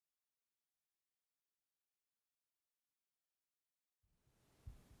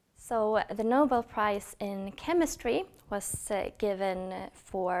So the Nobel Prize in Chemistry was given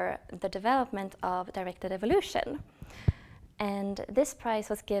for the development of directed evolution. And this prize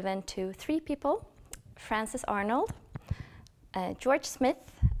was given to 3 people: Francis Arnold, George Smith,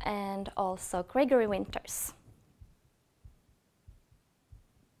 and also Gregory Winters.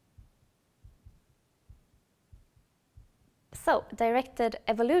 So, directed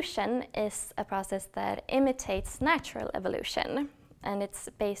evolution is a process that imitates natural evolution, and it's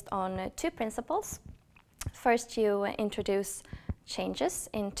based on 2 principles. First, you introduce changes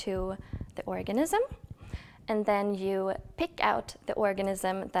into the organism, and then you pick out the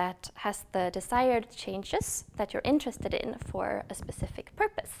organism that has the desired changes that you're interested in for a specific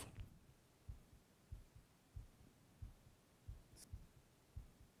purpose.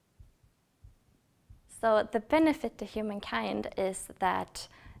 So the benefit to humankind is that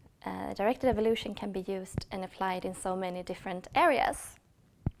directed evolution can be used and applied in so many different areas.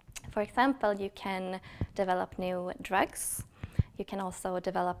 For example, you can develop new drugs. You can also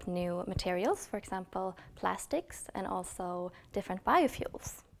develop new materials, for example, plastics, and also different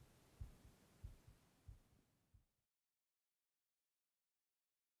biofuels.